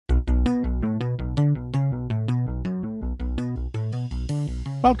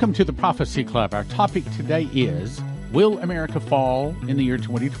Welcome to the Prophecy Club. Our topic today is, will America fall in the year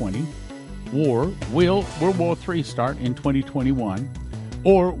 2020? Or will World War III start in 2021?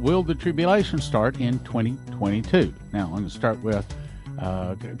 Or will the Tribulation start in 2022? Now, I'm going to start with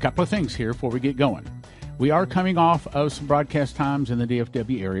a couple of things here before we get going. We are coming off of some broadcast times in the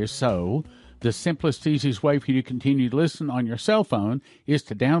DFW area, so the simplest, easiest way for you to continue to listen on your cell phone is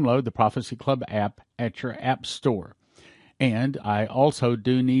to download the Prophecy Club app at your app store. And I also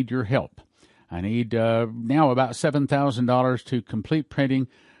do need your help. I need now about $7,000 to complete printing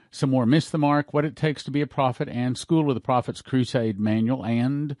some more Miss the Mark, What It Takes to Be a Prophet, and School of the Prophets Crusade Manual.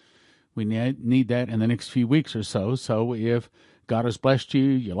 And we need that in the next few weeks or so. So if God has blessed you,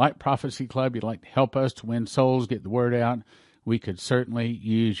 you like Prophecy Club, you'd like to help us to win souls, get the word out, we could certainly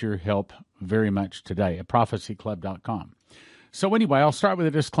use your help very much today at prophecyclub.com. So anyway, I'll start with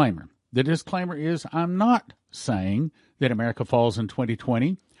a disclaimer. The disclaimer is I'm not saying that America falls in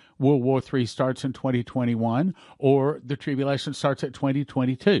 2020, World War III starts in 2021, or the tribulation starts at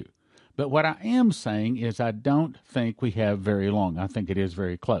 2022. But what I am saying is I don't think we have very long. I think it is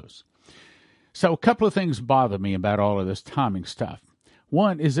very close. So a couple of things bother me about all of this timing stuff.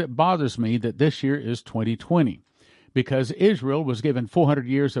 One is it bothers me that this year is 2020 because Israel was given 400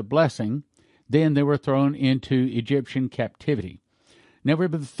 years of blessing, then they were thrown into Egyptian captivity.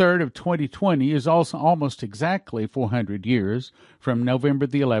 November the 3rd of 2020 is also almost exactly 400 years from November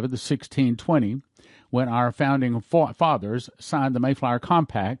the 11th of 1620, when our founding fathers signed the Mayflower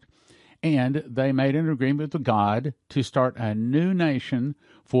Compact, and they made an agreement with God to start a new nation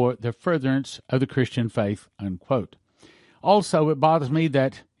for the furtherance of the Christian faith, unquote. Also, it bothers me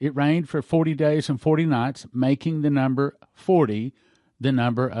that it rained for 40 days and 40 nights, making the number 40 the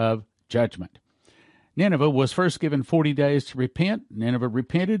number of judgment. Nineveh was first given 40 days to repent. Nineveh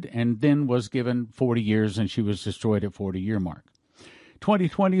repented and then was given 40 years, and she was destroyed at 40-year mark.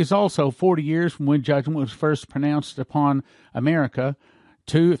 2020 is also 40 years from when judgment was first pronounced upon America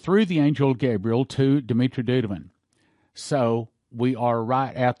through the angel Gabriel to Dmitri Duduman. So we are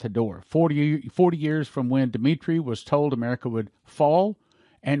right at the door. 40 years from when Dmitri was told America would fall,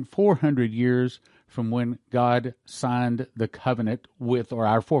 and 400 years from when God signed the covenant with, or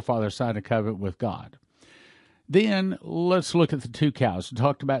our forefathers signed a covenant with God. Then let's look at the two cows. We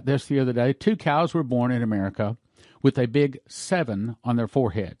talked about this the other day. Two cows were born in America with a big 7 on their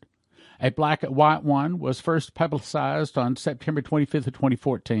forehead. A black and white one was first publicized on September 25th of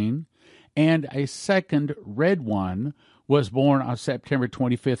 2014, and a second red one was born on September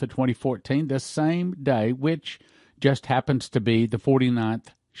 25th of 2014, the same day, which just happens to be the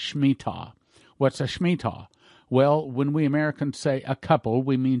 49th Shemitah. What's a Shemitah? Well, when we Americans say a couple,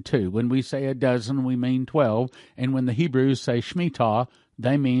 we mean 2. When we say a dozen, we mean 12. And when the Hebrews say Shemitah,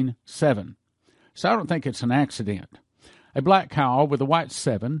 they mean 7. So I don't think it's an accident. A black cow with a white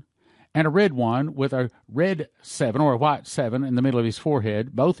 7 and a red one with a red 7 or a white 7 in the middle of his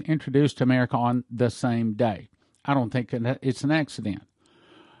forehead, both introduced to America on the same day. I don't think it's an accident.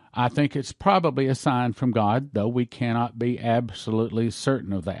 I think it's probably a sign from God, though we cannot be absolutely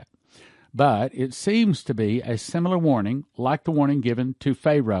certain of that. But it seems to be a similar warning, like the warning given to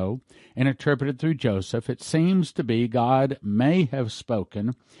Pharaoh and interpreted through Joseph. It seems to be God may have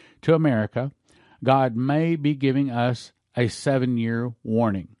spoken to America. God may be giving us a 7-year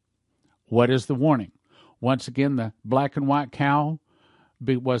warning. What is the warning? Once again, the black and white cow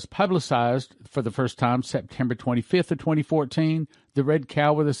was publicized for the first time September 25th of 2014. The red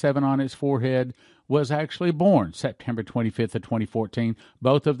cow with a 7 on its forehead was actually born September 25th of 2014.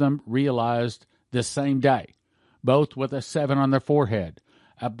 Both of them realized the same day, both with a 7 on their forehead.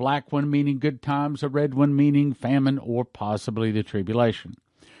 A black one meaning good times, a red one meaning famine or possibly the tribulation.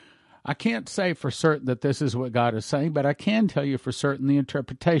 I can't say for certain that this is what God is saying, but I can tell you for certain the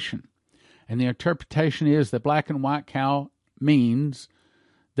interpretation. And the interpretation is that black and white cow means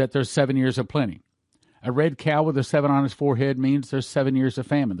that there's 7 years of plenty. A red cow with a 7 on his forehead means there's 7 years of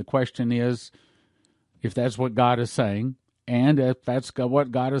famine. The question is, if that's what God is saying, and if that's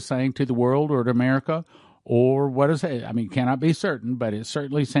what God is saying to the world or to America, or what is it? I mean, cannot be certain, but it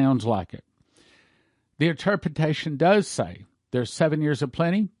certainly sounds like it. The interpretation does say there's 7 years of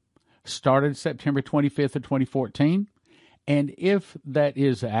plenty, started September 25th of 2014, and if that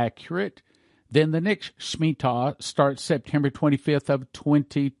is accurate, then the next Shemitah starts September 25th of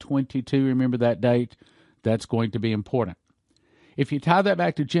 2022. Remember that date. That's going to be important. If you tie that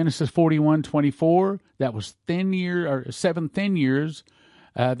back to Genesis 41:24, that was 7 thin years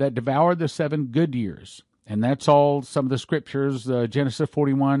that devoured the 7 good years. And that's all some of the scriptures, Genesis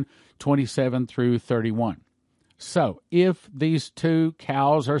 41:27 through 31. So if these two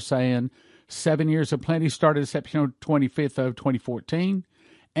cows are saying 7 years of plenty started September 25th of 2014,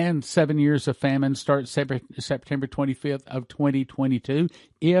 and 7 years of famine start September 25th of 2022.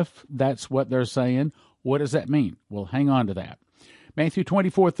 If that's what they're saying, what does that mean? Well, hang on to that. Matthew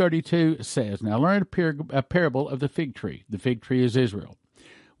 24:32 says, "Now learn a parable of the fig tree. The fig tree is Israel.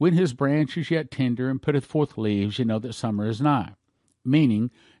 When his branch is yet tender and putteth forth leaves, you know that summer is nigh." Meaning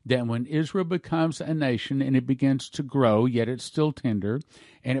that when Israel becomes a nation and it begins to grow, yet it's still tender,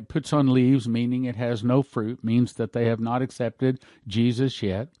 and it puts on leaves, meaning it has no fruit, means that they have not accepted Jesus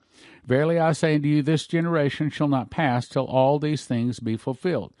yet. "Verily I say unto you, this generation shall not pass till all these things be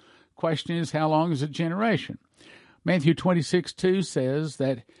fulfilled." Question is, how long is a generation? Matthew 26:2 says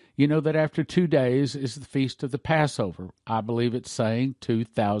that you know that after 2 days is the feast of the Passover. I believe it's saying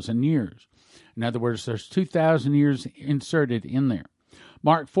 2,000 years. In other words, there's 2,000 years inserted in there.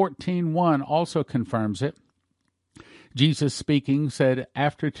 Mark 14:1 also confirms it. Jesus speaking said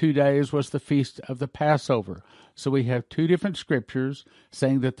after 2 days was the feast of the Passover. So we have two different scriptures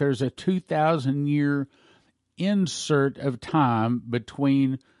saying that there's a 2,000-year insert of time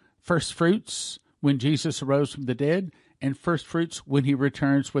between first fruits when Jesus arose from the dead and first fruits when he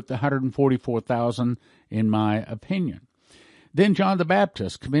returns with the 144,000, in my opinion. Then John the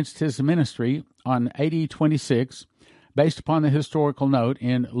Baptist commenced his ministry on AD 26, based upon the historical note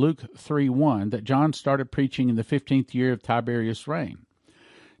in Luke 3:1 that John started preaching in the 15th year of Tiberius' reign.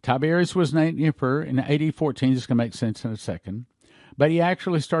 Tiberius was named emperor in AD 14. This is going to make sense in a second. But he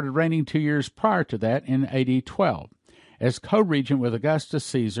actually started reigning 2 years prior to that in AD 12. As co-regent with Augustus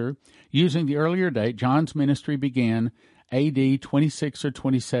Caesar, using the earlier date, John's ministry began AD 26 or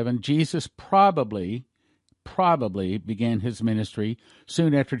 27. Jesus probably began his ministry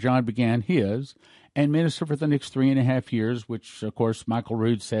soon after John began his, and ministered for the next 3.5 years, which, of course, Michael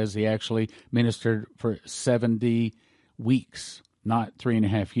Rood says he actually ministered for 70 weeks, not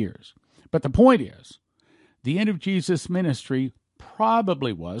 3.5 years. But the point is, the end of Jesus' ministry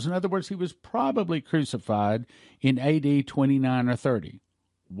probably was, in other words, he was probably crucified in AD 29 or 30.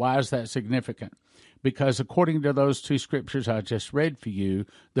 Why is that significant? Because according to those two scriptures I just read for you,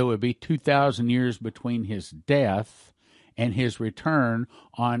 there would be 2,000 years between his death and his return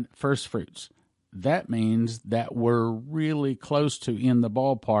on first fruits. That means that we're really close to in the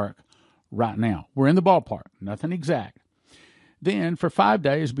ballpark right now. We're in the ballpark, nothing exact. Then, for 5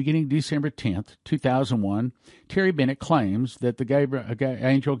 days, beginning December 10th, 2001, Terry Bennett claims that the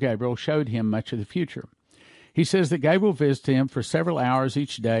angel Gabriel showed him much of the future. He says that Gabriel visited him for several hours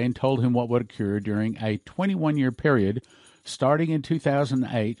each day and told him what would occur during a 21-year period starting in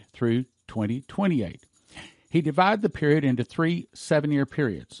 2008 through 2028. He divided the period into 3 7-year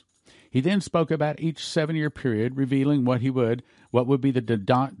periods. He then spoke about each 7-year period, revealing what would be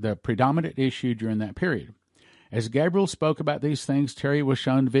the predominant issue during that period. As Gabriel spoke about these things, Terry was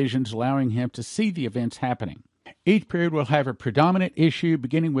shown visions allowing him to see the events happening. Each period will have a predominant issue,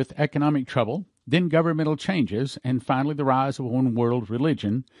 beginning with economic trouble, then governmental changes, and finally the rise of one world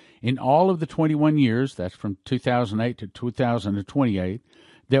religion. In all of the 21 years, that's from 2008 to 2028,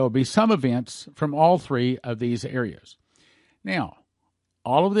 there will be some events from all 3 of these areas. Now,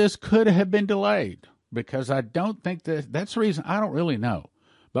 all of this could have been delayed because I don't think that's the reason. I don't really know.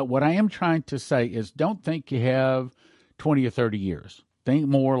 But what I am trying to say is don't think you have 20 or 30 years. Think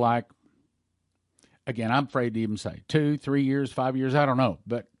more like, again, I'm afraid to even say 2, 3 years, 5 years, I don't know.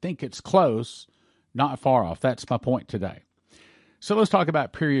 But think it's close, not far off. That's my point today. So let's talk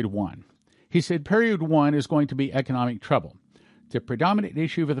about period 1. He said period 1 is going to be economic trouble. The predominant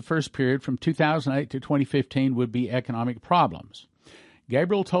issue of the first period from 2008 to 2015 would be economic problems.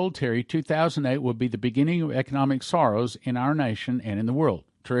 Gabriel told Terry 2008 would be the beginning of economic sorrows in our nation and in the world.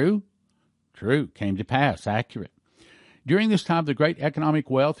 True? True. Came to pass. Accurate. During this time, the great economic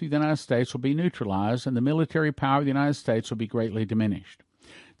wealth of the United States will be neutralized, and the military power of the United States will be greatly diminished.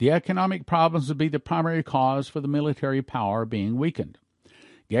 The economic problems will be the primary cause for the military power being weakened.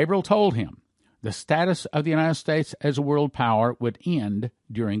 Gabriel told him the status of the United States as a world power would end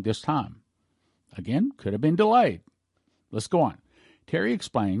during this time. Again, could have been delayed. Let's go on. Terry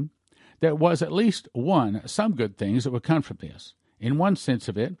explained there was at least some good things that would come from this. In one sense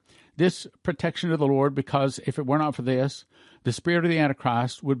of it, this protection of the Lord, because if it were not for this, the spirit of the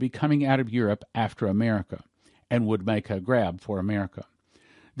Antichrist would be coming out of Europe after America and would make a grab for America.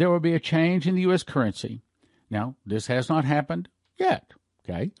 There will be a change in the U.S. currency. Now, this has not happened yet,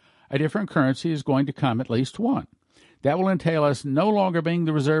 okay? A different currency is going to come, at least one. That will entail us no longer being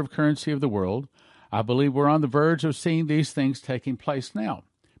the reserve currency of the world. I believe we're on the verge of seeing these things taking place now.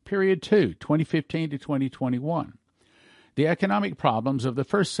 Period 2, 2015 to 2021. The economic problems of the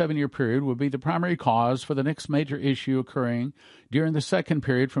first 7-year period will be the primary cause for the next major issue occurring during the second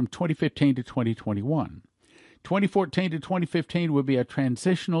period from 2015 to 2021. 2014 to 2015 would be a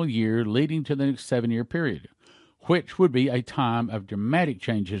transitional year leading to the next 7-year period, which would be a time of dramatic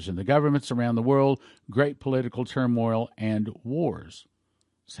changes in the governments around the world, great political turmoil, and wars.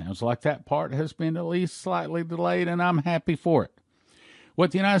 Sounds like that part has been at least slightly delayed, and I'm happy for it.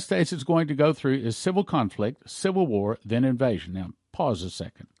 What the United States is going to go through is civil conflict, civil war, then invasion. Now, pause a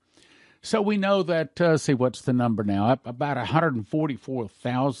second. So we know that, what's the number now? About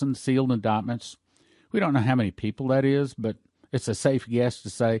 144,000 sealed indictments. We don't know how many people that is, but it's a safe guess to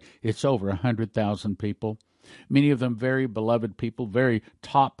say it's over 100,000 people. Many of them very beloved people, very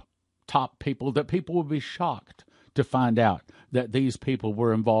top people, that people will be shocked to find out that these people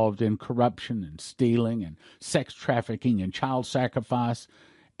were involved in corruption and stealing and sex trafficking and child sacrifice.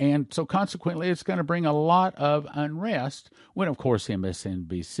 And so consequently, it's going to bring a lot of unrest when, of course,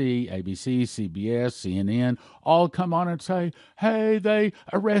 MSNBC, ABC, CBS, CNN all come on and say, hey, they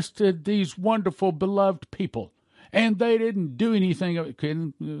arrested these wonderful, beloved people, and they didn't do anything.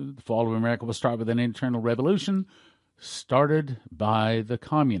 The fall of America will start with an internal revolution started by the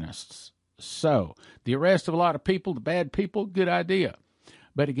communists. So the arrest of a lot of people, the bad people, good idea.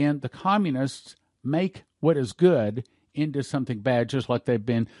 But again, the communists make what is good into something bad, just like they've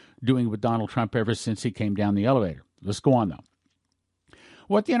been doing with Donald Trump ever since he came down the elevator. Let's go on, though.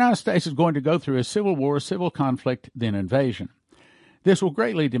 What the United States is going to go through is civil war, civil conflict, then invasion. This will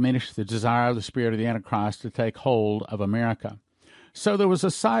greatly diminish the desire of the spirit of the Antichrist to take hold of America. So there was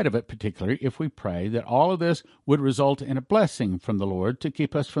a side of it, particularly if we pray that all of this would result in a blessing from the Lord to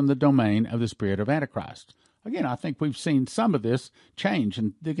keep us from the domain of the spirit of Antichrist. Again, I think we've seen some of this change,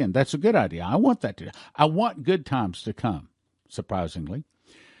 and again, that's a good idea. I want good times to come, surprisingly.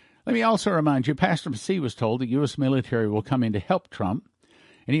 Let me also remind you, Pastor C was told the U.S. military will come in to help Trump,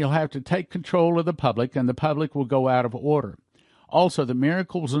 and he'll have to take control of the public, and the public will go out of order. Also, the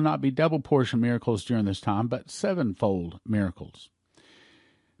miracles will not be double-portion miracles during this time, but sevenfold miracles.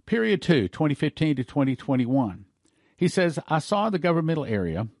 Period 2, 2015 to 2021. He says, I saw the governmental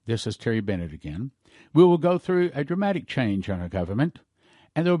area, this is Terry Bennett again, we will go through a dramatic change in our government,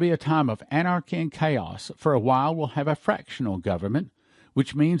 and there will be a time of anarchy and chaos. For a while, we'll have a fractional government,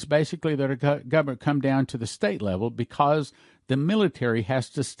 which means basically that our government come down to the state level because the military has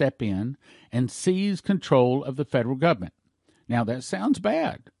to step in and seize control of the federal government. Now, that sounds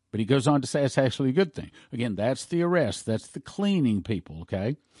bad, but he goes on to say it's actually a good thing. Again, that's the arrest. That's the cleaning people,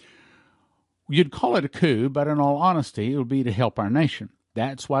 okay? You'd call it a coup, but in all honesty, it would be to help our nation.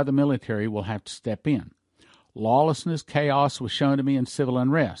 That's why the military will have to step in. Lawlessness, chaos was shown to me in civil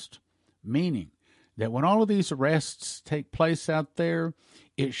unrest, meaning that when all of these arrests take place out there,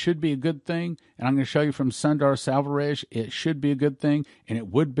 it should be a good thing. And I'm going to show you from Sundar Selvaraj, it should be a good thing, and it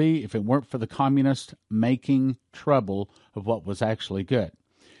would be if it weren't for the communists making trouble of what was actually good.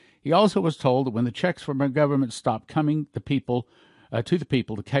 He also was told that when the checks from our government stop coming to the people,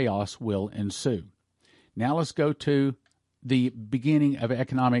 the chaos will ensue. Now let's go to the beginning of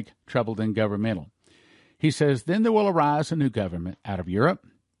economic trouble than governmental. He says, then there will arise a new government out of Europe,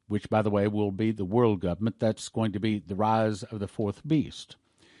 which, by the way, will be the world government. That's going to be the rise of the fourth beast,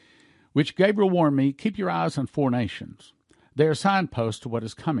 which Gabriel warned me, keep your eyes on 4 nations. They are signposts to what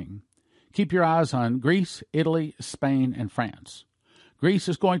is coming. Keep your eyes on Greece, Italy, Spain, and France. Greece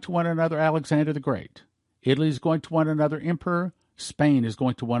is going to one another Alexander the Great. Italy is going to one another emperor. Spain is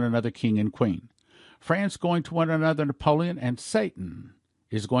going to one another king and queen. France going to one another Napoleon, and Satan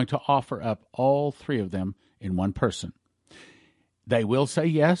is going to offer up all 3 of them in one person. They will say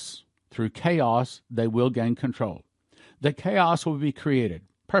yes. Through chaos, they will gain control. The chaos will be created,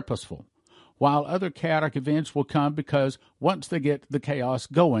 purposeful, while other chaotic events will come because once they get the chaos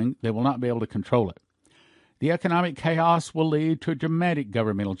going, they will not be able to control it. The economic chaos will lead to a dramatic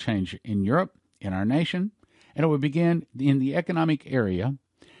governmental change in Europe, in our nation, and it will begin in the economic area,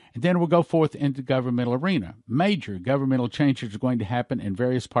 and then we'll go forth into the governmental arena. Major governmental changes are going to happen in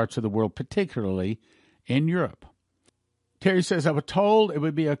various parts of the world, particularly in Europe. Terry says, I was told it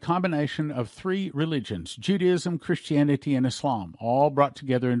would be a combination of 3 religions, Judaism, Christianity, and Islam, all brought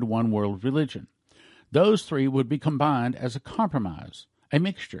together into one world religion. Those 3 would be combined as a compromise, a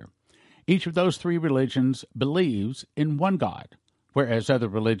mixture. Each of those 3 religions believes in one God, whereas other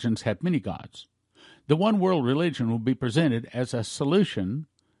religions have many gods. The one world religion will be presented as a solution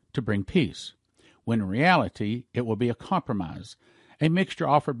to bring peace, when in reality it will be a compromise, a mixture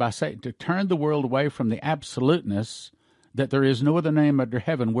offered by Satan to turn the world away from the absoluteness that there is no other name under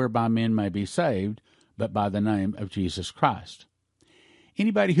heaven whereby men may be saved, but by the name of Jesus Christ.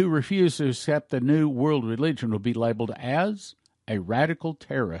 Anybody who refuses to accept the new world religion will be labeled as a radical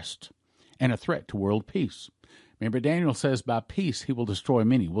terrorist and a threat to world peace, Remember, Daniel says by peace he will destroy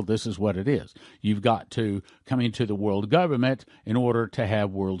many. Well, this is what it is. You've got to come into the world government in order to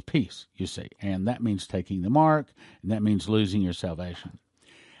have world peace, you see. And that means taking the mark, and that means losing your salvation.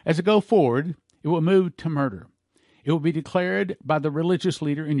 As it go forward, it will move to murder. It will be declared by the religious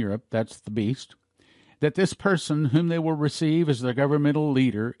leader in Europe, that's the beast, that this person whom they will receive as their governmental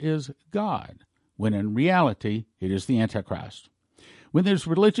leader is God, when in reality it is the Antichrist. When this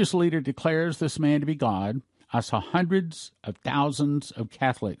religious leader declares this man to be God, I saw hundreds of thousands of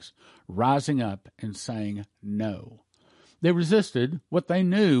Catholics rising up and saying no. They resisted what they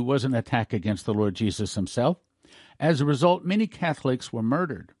knew was an attack against the Lord Jesus himself. As a result, many Catholics were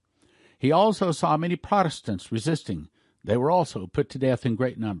murdered. He also saw many Protestants resisting. They were also put to death in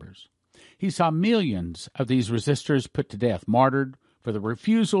great numbers. He saw millions of these resistors put to death, martyred for the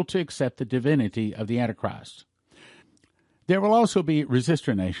refusal to accept the divinity of the Antichrist. There will also be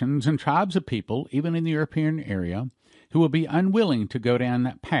resistor nations and tribes of people, even in the European area, who will be unwilling to go down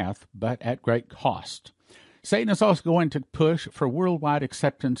that path, but at great cost. Satan is also going to push for worldwide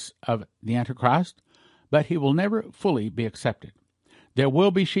acceptance of the Antichrist, but he will never fully be accepted. There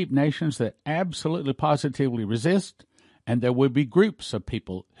will be sheep nations that absolutely positively resist, and there will be groups of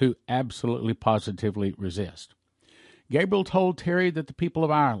people who absolutely positively resist. Gabriel told Terry that the people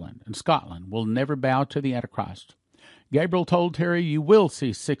of Ireland and Scotland will never bow to the Antichrist. Gabriel told Terry, you will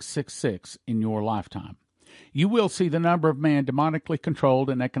see 666 in your lifetime. You will see the number of man demonically controlled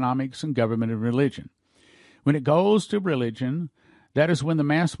in economics and government and religion. When it goes to religion, that is when the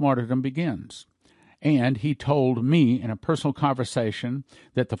mass martyrdom begins. And he told me in a personal conversation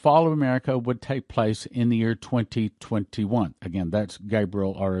that the fall of America would take place in the year 2021. Again, that's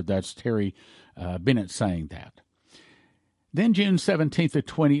Gabriel, or that's Terry Bennett saying that. Then June 17th of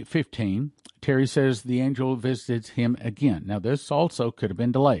 2015, Terry says the angel visits him again. Now, this also could have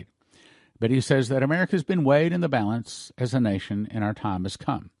been delayed. But he says that America has been weighed in the balance as a nation, and our time has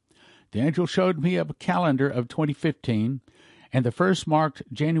come. The angel showed me a calendar of 2015, and the first marked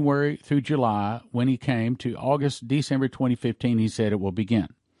January through July. When he came to August, December 2015, he said it will begin.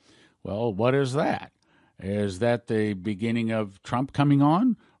 Well, what is that? Is that the beginning of Trump coming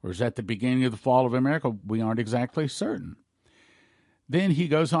on, or is that the beginning of the fall of America? We aren't exactly certain. Then he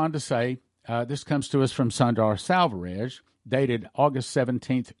goes on to say, this comes to us from Sundar Salvarez, dated August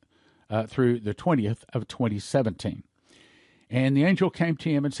 17th through the 20th of 2017. And the angel came to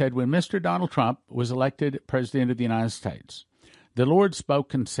him and said, when Mr. Donald Trump was elected President of the United States, the Lord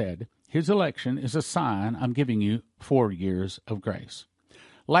spoke and said, his election is a sign I'm giving you 4 years of grace.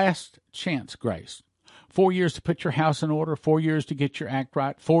 Last chance grace. 4 years to put your house in order, 4 years to get your act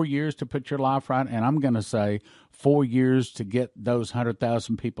right, 4 years to put your life right, and I'm going to say 4 years to get those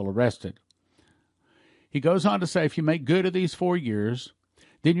 100,000 people arrested. He goes on to say, if you make good of these 4 years,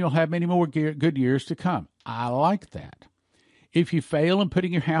 then you'll have many more good years to come. I like that. If you fail in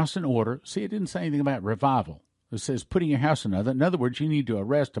putting your house in order, see, it didn't say anything about revival. It says putting your house in order. In other words, you need to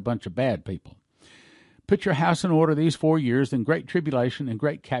arrest a bunch of bad people. Put your house in order these 4 years, then great tribulation and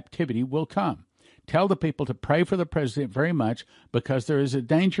great captivity will come. Tell the people to pray for the president very much, because there is a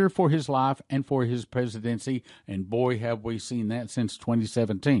danger for his life and for his presidency, and boy, have we seen that since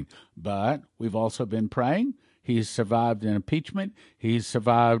 2017. But we've also been praying. He's survived an impeachment. He's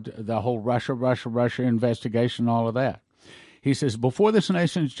survived the whole Russia investigation, all of that. He says, before this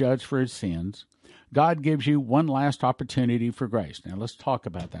nation is judged for its sins, God gives you one last opportunity for grace. Now, let's talk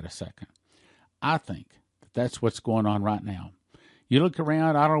about that a second. I think that's what's going on right now. You look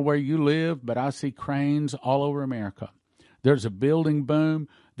around, I don't know where you live, but I see cranes all over America. There's a building boom.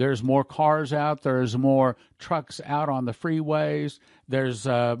 There's more cars out. There's more trucks out on the freeways. There's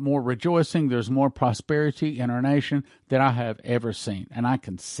more rejoicing. There's more prosperity in our nation than I have ever seen, and I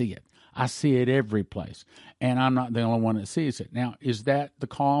can see it. I see it every place, and I'm not the only one that sees it. Now, is that the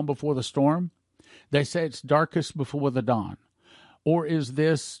calm before the storm? They say it's darkest before the dawn. Or is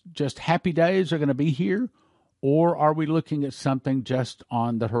this just happy days are going to be here? Or are we looking at something just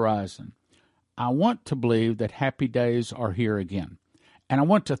on the horizon? I want to believe that happy days are here again. And I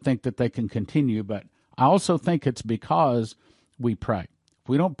want to think that they can continue, but I also think it's because we pray. If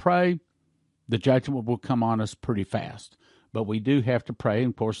we don't pray, the judgment will come on us pretty fast. But we do have to pray,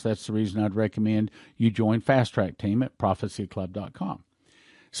 and of course that's the reason I'd recommend you join Fast Track Team at prophecyclub.com.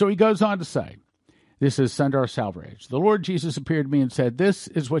 So he goes on to say, this is Sundar Salvarez. The Lord Jesus appeared to me and said, this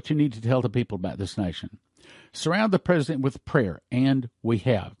is what you need to tell the people about this nation. Surround the president with prayer, and we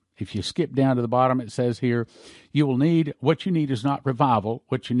have. If you skip down to the bottom, it says here, what you need is not revival.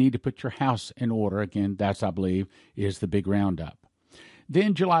 What you need to put your house in order. Again, that's, I believe, is the big roundup.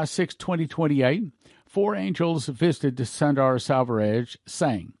 Then July 6, 2028, 4 angels visited Sundar Salvarez,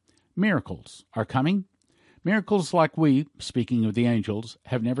 saying, miracles are coming. Miracles like we, speaking of the angels,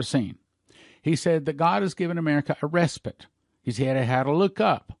 have never seen. He said that God has given America a respite. He said how to look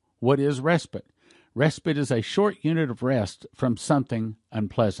up what is respite. Respite is a short unit of rest from something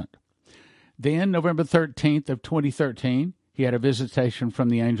unpleasant. Then, November 13th of 2013, he had a visitation from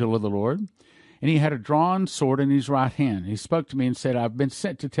the angel of the Lord, and he had a drawn sword in his right hand. He spoke to me and said, I've been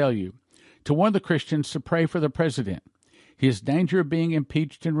sent to tell you, to warn the Christians to pray for the president. He is in danger of being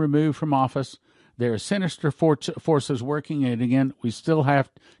impeached and removed from office. There are sinister forces working, and again, we still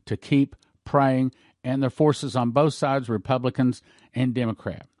have to keep praying, and there are forces on both sides, Republicans and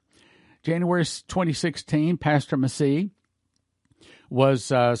Democrat. January 2016, Pastor Massey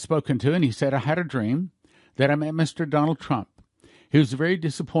was spoken to, and he said, I had a dream that I met Mr. Donald Trump. He was very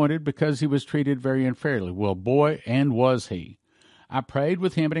disappointed because he was treated very unfairly. Well, boy, and was he. I prayed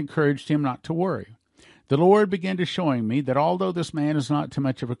with him and encouraged him not to worry. The Lord began to showing me that although this man is not too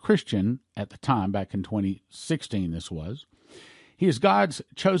much of a Christian at the time, back in 2016 this was, he is God's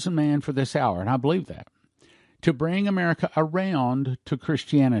chosen man for this hour, and I believe that, to bring America around to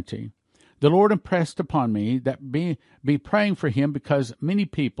Christianity. The Lord impressed upon me that be praying for him because many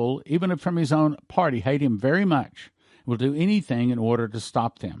people, even from his own party, hate him very much, will do anything in order to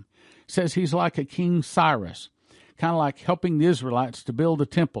stop them. Says he's like a King Cyrus, kind of like helping the Israelites to build a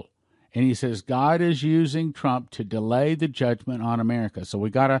temple. And he says God is using Trump to delay the judgment on America. So we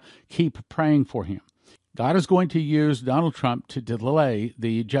got to keep praying for him. God is going to use Donald Trump to delay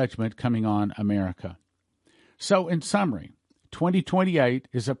the judgment coming on America. So in summary, 2028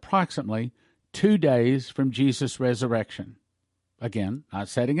 is approximately 2 days from Jesus' resurrection. Again, not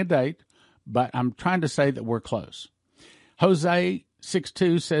setting a date, but I'm trying to say that we're close. Hosea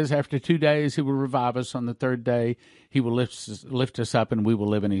 6:2 says, after 2 days he will revive us. On the third day he will lift us up, and we will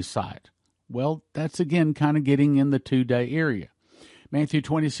live in his sight. Well, that's again kind of getting in the 2-day area. Matthew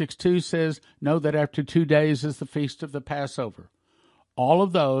 26:2 says, know that after 2 days is the feast of the Passover. All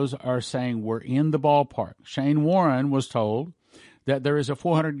of those are saying we're in the ballpark. Shane Warren was told that there is a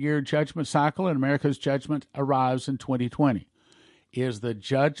 400-year judgment cycle, and America's judgment arrives in 2020. Is the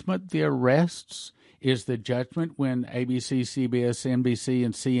judgment the arrests? Is the judgment when ABC, CBS, NBC,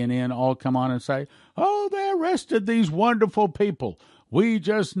 and CNN all come on and say, oh, they arrested these wonderful people. We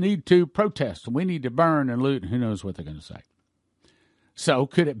just need to protest. We need to burn and loot. Who knows what they're going to say? So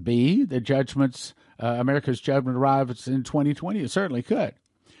could it be the judgments, America's judgment arrives in 2020? It certainly could.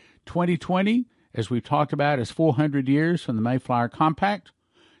 2020, as we've talked about, is 400 years from the Mayflower Compact.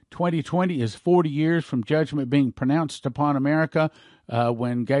 2020 is 40 years from judgment being pronounced upon America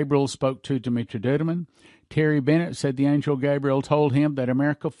when Gabriel spoke to Dimitri Duduman. Terry Bennett said the angel Gabriel told him that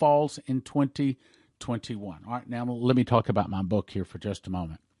America falls in 2021. All right, now let me talk about my book here for just a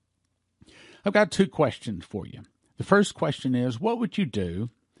moment. I've got 2 questions for you. The first question is, what would you do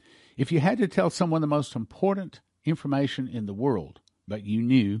if you had to tell someone the most important information in the world, but you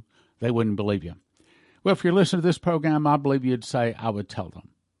knew they wouldn't believe you? Well, if you're listening to this program, I believe you'd say, I would tell them.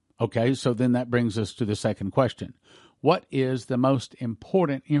 Okay, so then that brings us to the second question. What is the most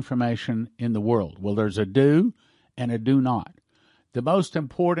important information in the world? Well, there's a do and a do not. The most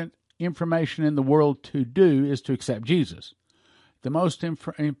important information in the world to do is to accept Jesus. The most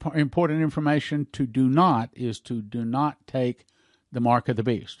important information to do not is to do not take the mark of the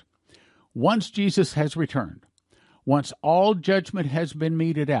beast. Once Jesus has returned, once all judgment has been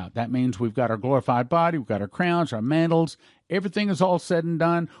meted out, that means we've got our glorified body, we've got our crowns, our mantles, everything is all said and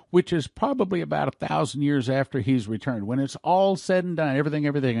done, which is probably about 1,000 years after he's returned. When it's all said and done,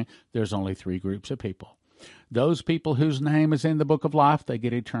 everything, there's only 3 groups of people. Those people whose name is in the book of life, they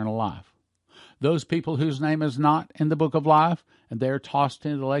get eternal life. Those people whose name is not in the book of life, and they're tossed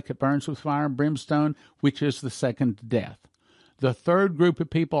into the lake that burns with fire and brimstone, which is the second death. The third group of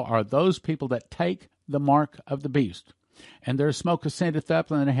people are those people that take the mark of the beast, and their smoke ascendeth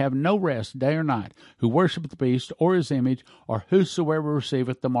up, and they have no rest day or night, who worship the beast or his image, or whosoever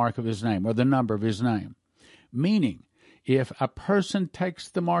receiveth the mark of his name, or the number of his name. Meaning, if a person takes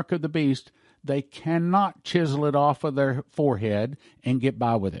the mark of the beast, they cannot chisel it off of their forehead and get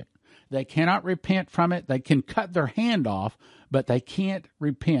by with it. They cannot repent from it. They can cut their hand off, but they can't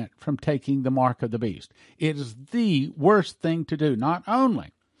repent from taking the mark of the beast. It is the worst thing to do. Not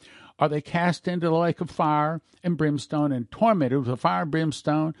only are they cast into the lake of fire and brimstone and tormented with the fire and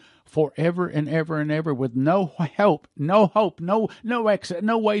brimstone forever and ever and ever, with no hope, no exit,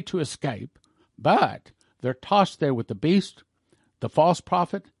 no way to escape, but they're tossed there with the beast, the false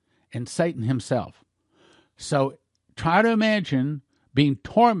prophet, and Satan himself. So try to imagine being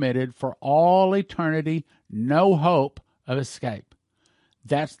tormented for all eternity, no hope of escape.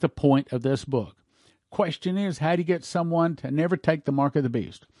 That's the point of this book. Question is, how do you get someone to never take the mark of the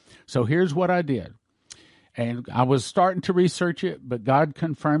beast? So here's what I did. And I was starting to research it, but God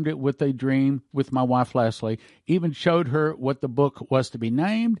confirmed it with a dream with my wife, Leslie, even showed her what the book was to be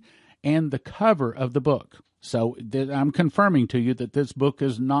named and the cover of the book. So I'm confirming to you that this book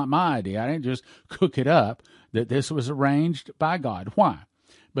is not my idea. I didn't just cook it up, that this was arranged by God. Why?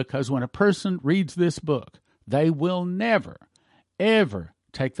 Because when a person reads this book, they will never, ever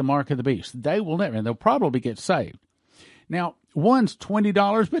take the mark of the beast. They will never, and they'll probably get saved. Now, one's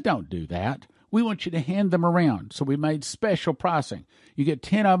 $20, but don't do that. We want you to hand them around. So we made special pricing. You get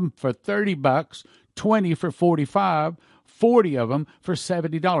 10 of them for $30, 20 for $45, 40 of them for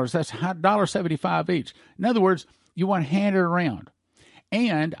 $70. That's $1.75 each. In other words, you want to hand it around.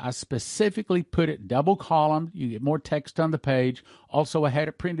 And I specifically put it double columned. You get more text on the page. Also, I had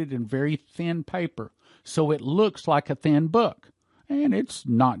it printed in very thin paper, so it looks like a thin book. And it's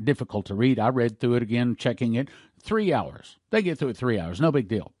not difficult to read. I read through it again, checking it. 3 hours. They get through it 3 hours. No big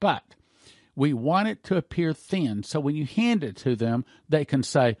deal. But we want it to appear thin, so when you hand it to them, they can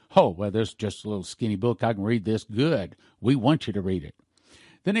say, oh, well, there's just a little skinny book. I can read this. Good. We want you to read it.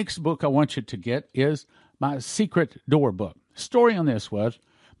 The next book I want you to get is my Secret Door book. Story on this was,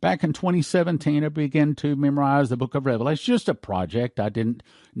 back in 2017, I began to memorize the book of Revelation. Just a project. I didn't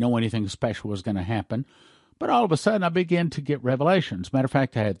know anything special was going to happen. But all of a sudden, I began to get revelations. Matter of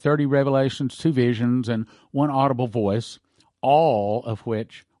fact, I had 30 revelations, 2 visions, and 1 audible voice, all of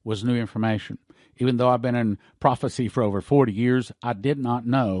which was new information. Even though I've been in prophecy for over 40 years, I did not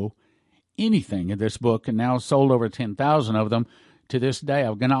know anything in this book, and now sold over 10,000 of them. To this day,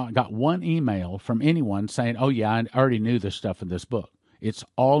 I've not got 1 email from anyone saying, oh, yeah, I already knew this stuff in this book. It's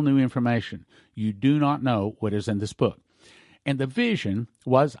all new information. You do not know what is in this book. And the vision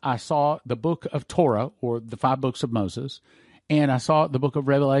was, I saw the book of Torah, or the 5 books of Moses, and I saw the book of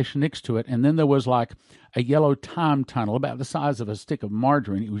Revelation next to it, and then there was like a yellow time tunnel about the size of a stick of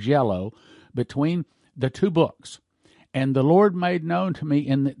margarine. It was yellow between the 2 books. And the Lord made known to me,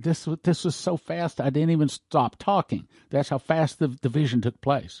 and this was so fast I didn't even stop talking. That's how fast the vision took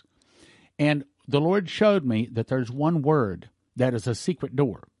place. And the Lord showed me that there's one word that is a secret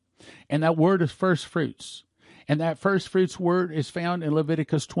door, and that word is first fruits. And that first fruits word is found in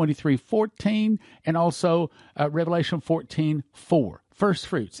Leviticus 23:14 and also Revelation 14:4. First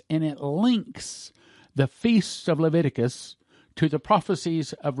fruits. And it links the feasts of Leviticus to the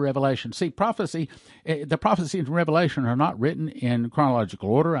prophecies of Revelation. See, the prophecies in Revelation are not written in chronological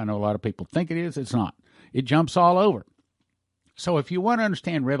order. I know a lot of people think it is. It's not. It jumps all over. So if you want to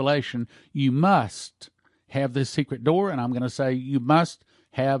understand Revelation, you must have this secret door, and I'm going to say you must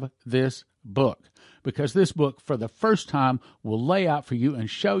have this book, because this book, for the first time, will lay out for you and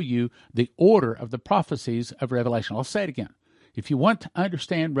show you the order of the prophecies of Revelation. I'll say it again. If you want to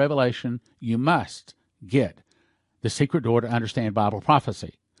understand Revelation, you must get the secret door to understand Bible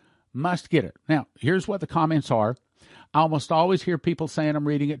prophecy. Must get it. Now, here's what the comments are. I almost always hear people saying I'm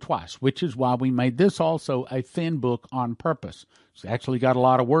reading it twice, which is why we made this also a thin book on purpose. It's actually got a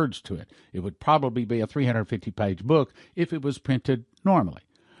lot of words to it. It would probably be a 350-page book if it was printed normally.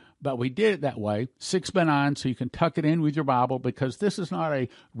 But we did it that way, 6x9, so you can tuck it in with your Bible, because this is not a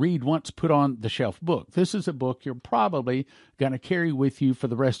read once, put on the shelf book. This is a book you're probably going to carry with you for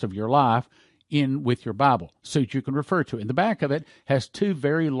the rest of your life in with your Bible, so that you can refer to it. In the back of it has 2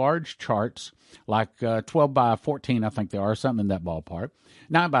 very large charts, like 12 by 14, I think they are, something in that ballpark,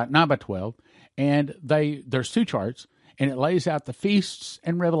 9 by 12, and there's 2 charts, and it lays out the feasts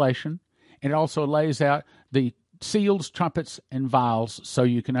and Revelation, and it also lays out the seals, trumpets, and vials, so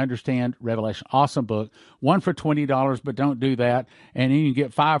you can understand Revelation. Awesome book. 1 for $20, but don't do that. And then you can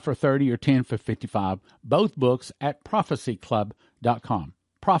get 5 for $30 or 10 for $55. Both books at prophecyclub.com.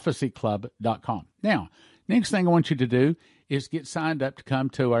 prophecyclub.com. Now, next thing I want you to do is get signed up to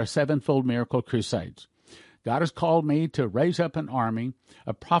come to our 7-fold Miracle Crusades. God has called me to raise up an army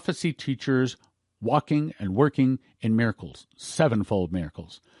of prophecy teachers walking and working in miracles, 7-fold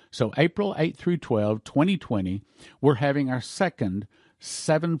miracles. So April 8 through 12, 2020, we're having our second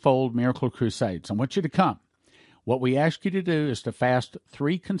 7-fold Miracle Crusades. I want you to come. What we ask you to do is to fast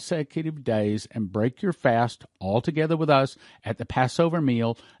 3 consecutive days and break your fast all together with us at the Passover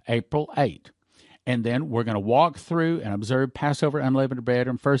meal, April 8. And then we're going to walk through and observe Passover unleavened bread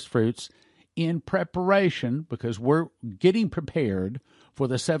and first fruits in preparation, because we're getting prepared for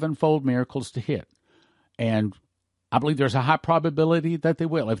the 7-fold miracles to hit. And I believe there's a high probability that they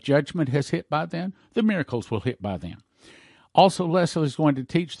will. If judgment has hit by then, the miracles will hit by then. Also, Leslie is going to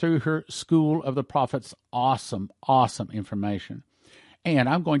teach through her School of the Prophets. Awesome information. And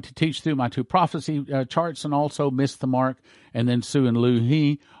I'm going to teach through my 2 prophecy charts, and also Miss the Mark. And then Sue and Lou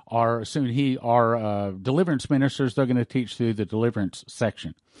He are deliverance ministers. They're going to teach through the deliverance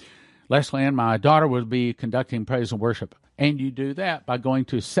section. Leslie and my daughter will be conducting praise and worship. And you do that by going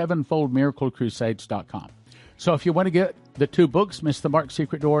to sevenfoldmiraclecrusades.com. So if you want to get the 2 books, Miss the Mark,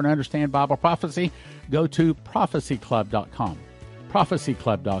 Secret Door, and Understand Bible Prophecy, go to prophecyclub.com.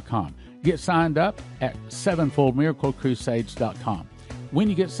 Prophecyclub.com. Get signed up at sevenfoldmiraclecrusades.com. When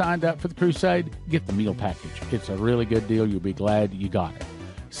you get signed up for the crusade, get the meal package. It's a really good deal. You'll be glad you got it.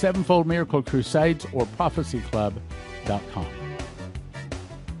 Sevenfold Miracle Crusades or prophecyclub.com.